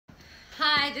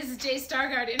Hi, this is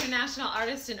Stargaard, international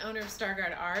artist and owner of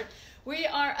Stargaard Art. We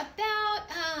are about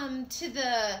to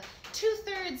the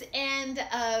 2/3 end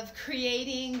of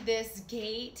creating this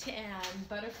gate and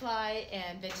butterfly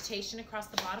and vegetation across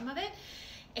the bottom of it.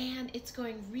 And it's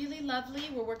going really lovely.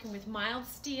 We're working with mild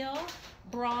steel,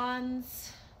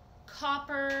 bronze,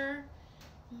 copper,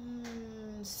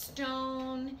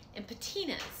 stone, and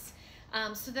patinas.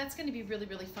 So that's going to be really,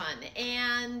 really fun.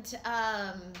 And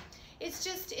it's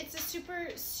a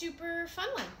super fun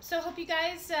one. So I hope you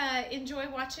guys enjoy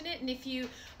watching it. And if you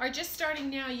are just starting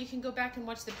now, you can go back and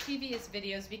watch the previous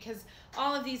videos because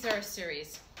all of these are a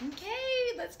series.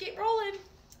 Okay, let's get rolling.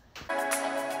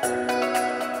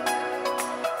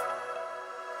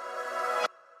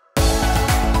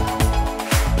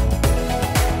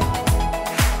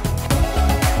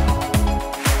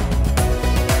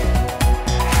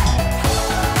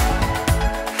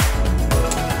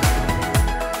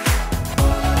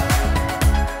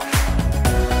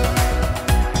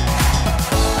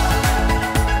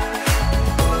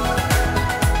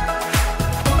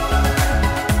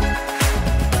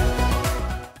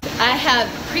 I have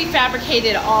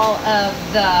prefabricated all of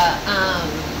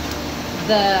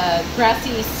the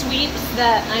grassy sweeps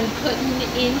that I'm putting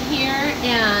in here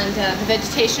and the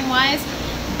vegetation wise,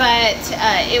 but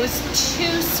it was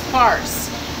too sparse.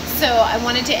 So I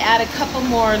wanted to add a couple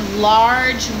more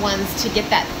large ones to get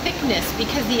that thickness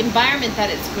because the environment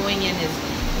that it's going in is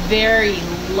very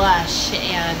lush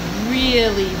and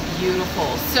really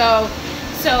beautiful. So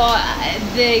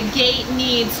the gate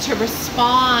needs to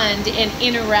respond and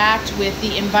interact with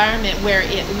the environment where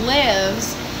it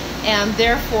lives, and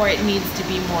therefore it needs to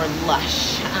be more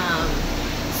lush.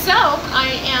 So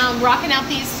I am rocking out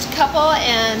these couple,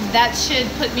 and that should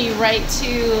put me right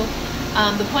to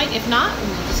the point. If not,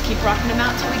 we'll just keep rocking them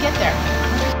out till we get there.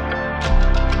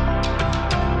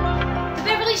 The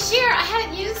Beverly shear, I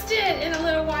haven't used it in a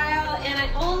little while, and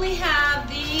I only have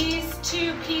these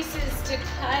two pieces to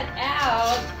cut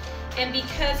out, and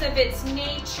because of its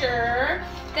nature,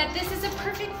 that this is a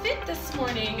perfect fit this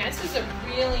morning. This is a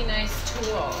really nice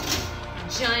tool.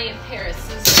 Giant pair of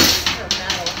scissors for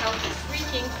metal. How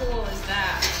freaking cool is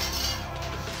that?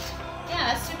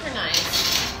 Yeah, that's super nice.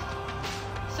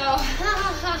 So,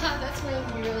 that's going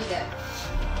to be really good.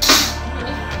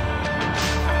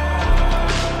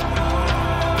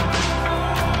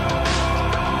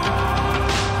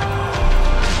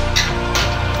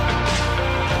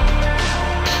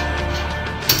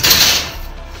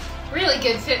 Really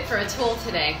good fit for a tool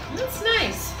today. That's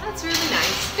nice. That's really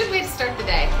nice. Good way to start the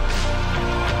day.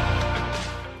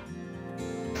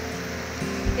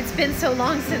 It's been so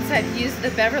long since I've used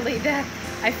the Beverly that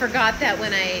I forgot that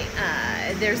when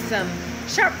there's some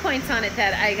sharp points on it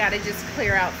that I gotta just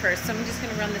clear out first. So I'm just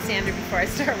gonna run the sander before I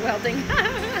start welding.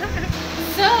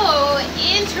 So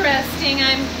interesting.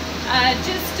 I'm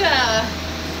just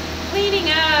cleaning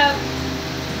up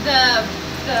the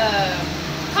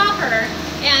copper.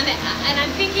 And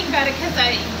I'm thinking about it because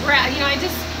I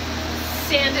just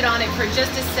sanded on it for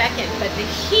just a second, but the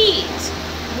heat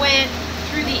went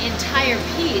through the entire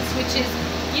piece, which is,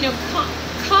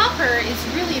 copper is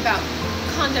really about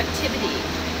conductivity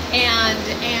and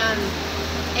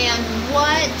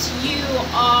what you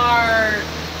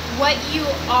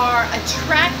are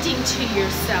attracting to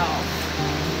yourself.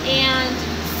 And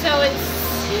so it's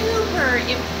super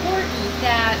important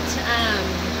that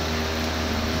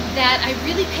I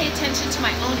really pay attention to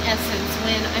my own essence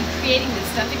when I'm creating this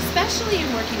stuff, especially in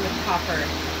working with copper.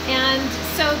 And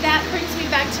so that brings me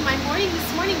back to my morning this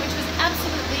morning, which was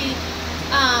absolutely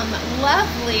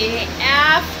lovely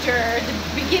after the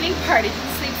beginning part. I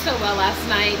didn't sleep so well last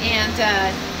night, and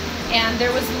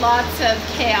there was lots of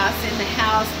chaos in the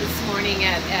house this morning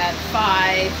at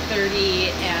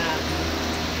 5:30,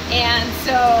 and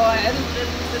so a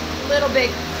little bit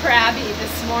crabby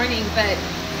this morning, but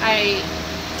I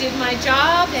did my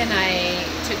job and I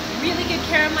took really good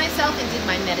care of myself and did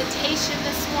my meditation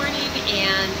this morning,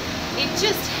 and it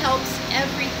just helps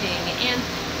everything. And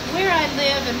where I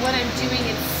live and what I'm doing,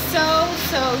 it's so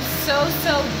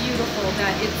beautiful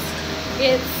that it's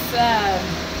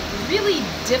really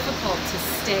difficult to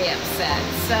stay upset.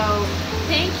 So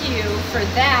thank you for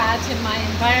that and my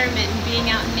environment and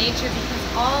being out in nature, because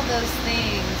all those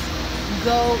things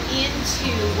go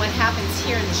into what happens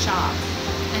here in the shop.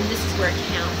 And this is where it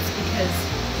counts, because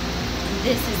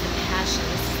this is the passion,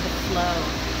 this is the flow.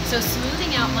 So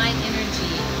smoothing out my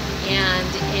energy, and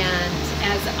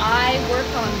as I work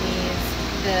on these,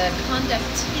 the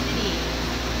conductivity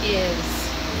is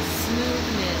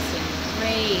smoothness and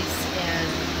grace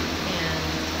and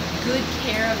good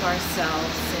care of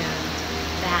ourselves and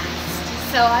vast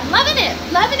So I'm loving it,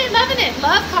 loving it, loving it.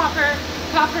 Love copper.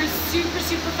 Copper is super,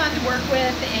 super fun to work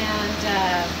with, and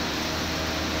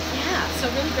yeah, so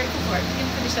really grateful for it. I'm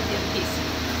gonna finish up the other piece.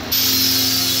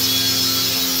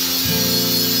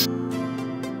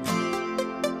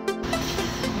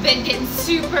 Been getting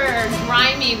super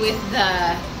grimy with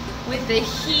the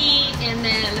heat, and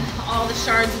then all the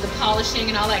shards of the polishing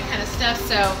and all that kind of stuff.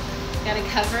 So gotta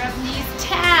cover up these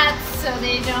tats so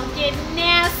they don't get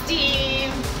nasty.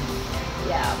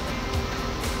 Yeah.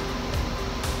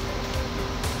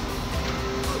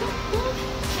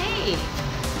 Hey,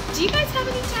 do you guys have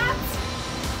any tats?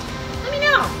 Let me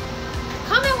know.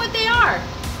 Comment what they are.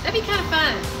 That'd be kind of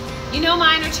fun. You know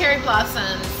mine are cherry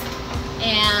blossoms,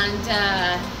 and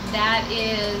that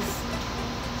is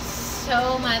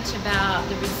so much about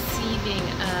the receiving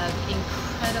of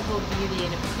incredible beauty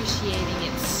and appreciating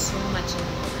it so much in the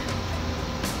moment.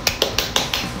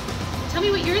 Tell me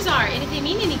what yours are and if they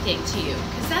mean anything to you,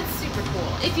 because that's super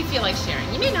cool. If you feel like sharing.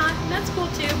 You may not, and that's cool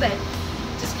too, but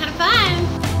just kind of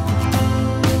fun.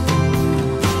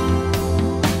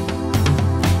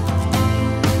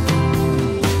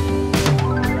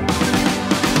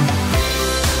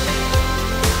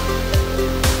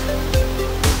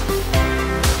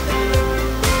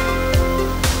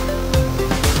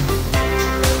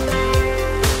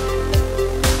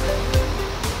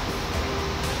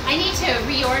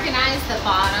 Reorganize the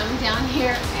bottom down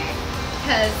here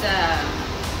because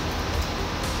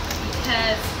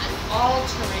I'm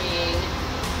altering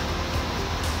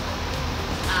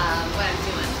what I'm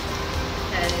doing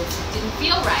because it didn't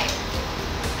feel right,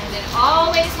 and it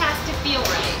always has to feel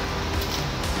right.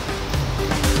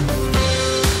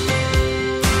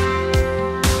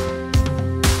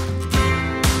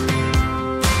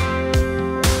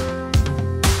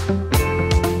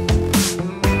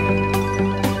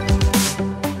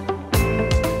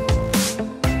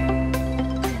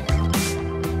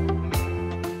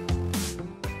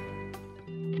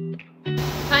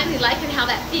 Finally liking how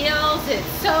that feels. It's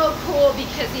so cool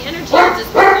because the energy will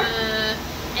just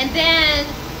and then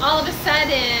all of a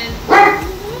sudden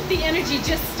the energy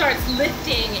just starts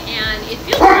lifting and it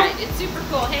feels right. It's super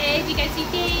cool. Hey, do you guys see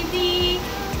Daisy?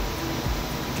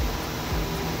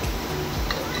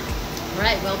 All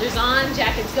right, welders on,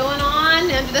 jacket's going on,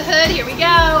 under the hood, here we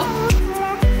go.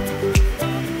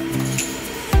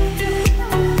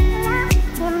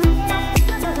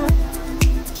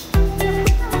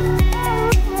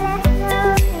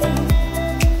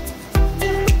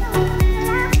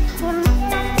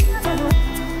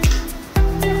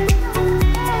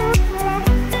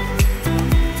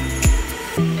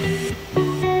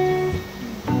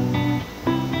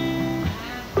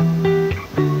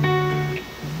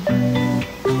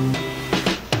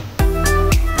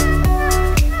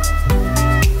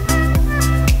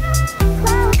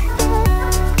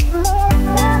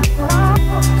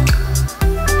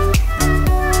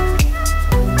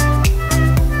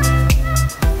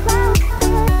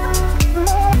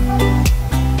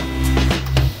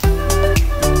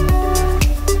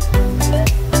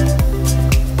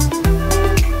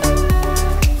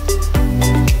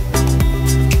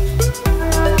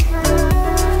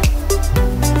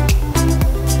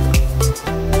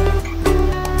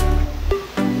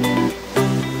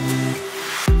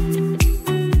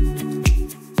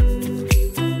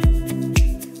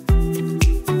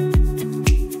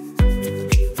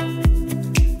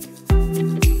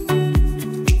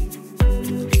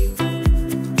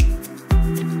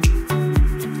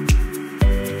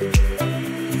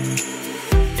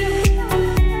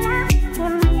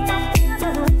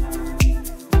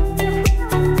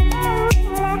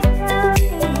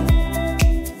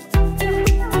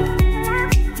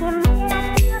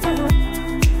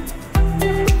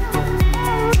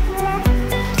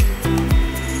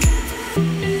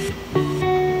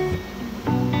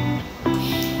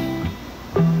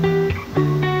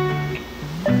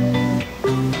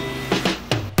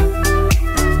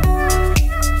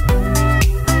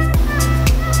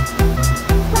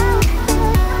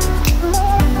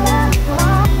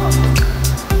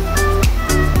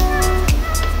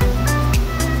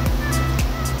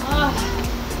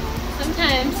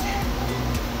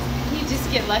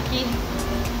 Get lucky.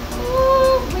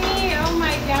 Ooh-wee, oh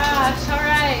my gosh. All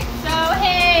right, so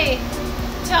hey,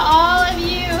 to all of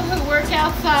you who work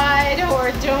outside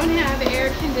or don't have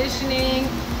air conditioning,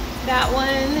 that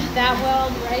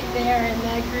weld right there in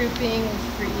that grouping is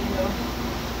for you.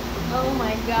 Oh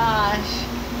my gosh,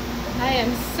 I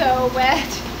am so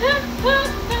wet.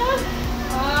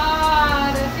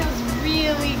 Ah, that feels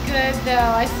really good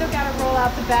though. I still gotta roll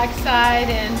out the backside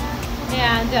and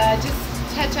just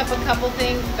touch up a couple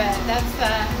things, but that's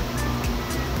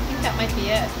that might be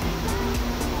it.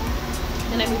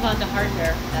 Then I move on to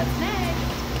hardware. That's next.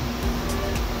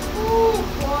 Ooh,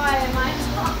 boy, am I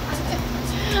hot.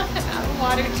 I'm out of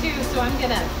water too, so I'm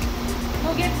gonna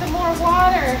go get some more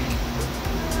water.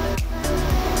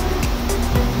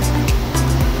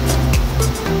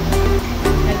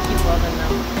 Gotta keep welding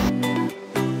though.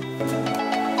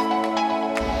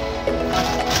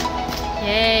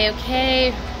 Yay,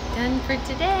 okay, done for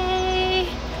today.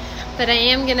 But I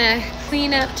am gonna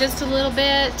clean up just a little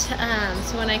bit,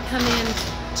 so when I come in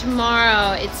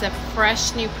tomorrow, it's a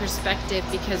fresh new perspective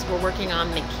because we're working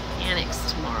on mechanics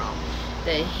tomorrow.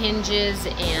 The hinges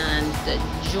and the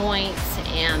joints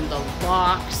and the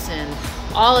locks and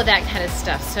all of that kind of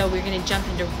stuff. So we're gonna jump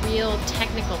into real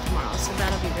technical tomorrow, so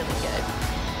that'll be really good.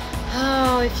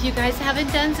 Oh, if you guys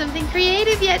haven't done something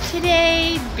creative yet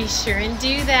today, be sure and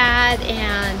do that.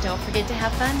 And don't forget to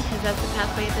have fun, because that's the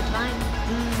pathway of the time.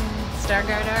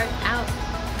 Stargaard Art out.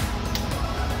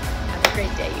 Have a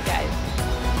great day, you guys.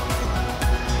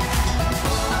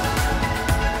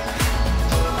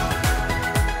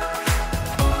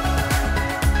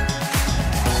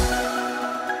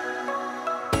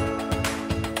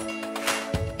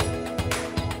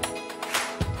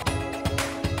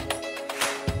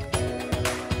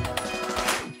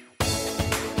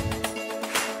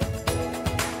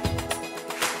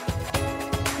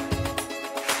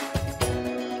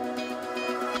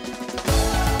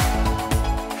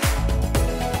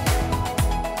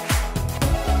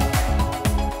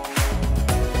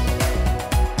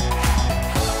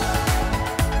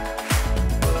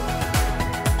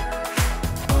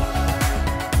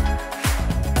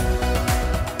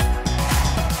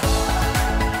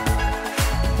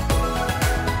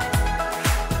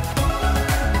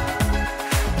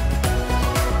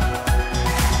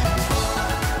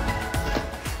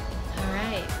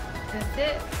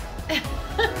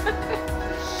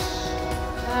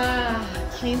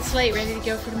 Clean slate, ready to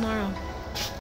go for tomorrow.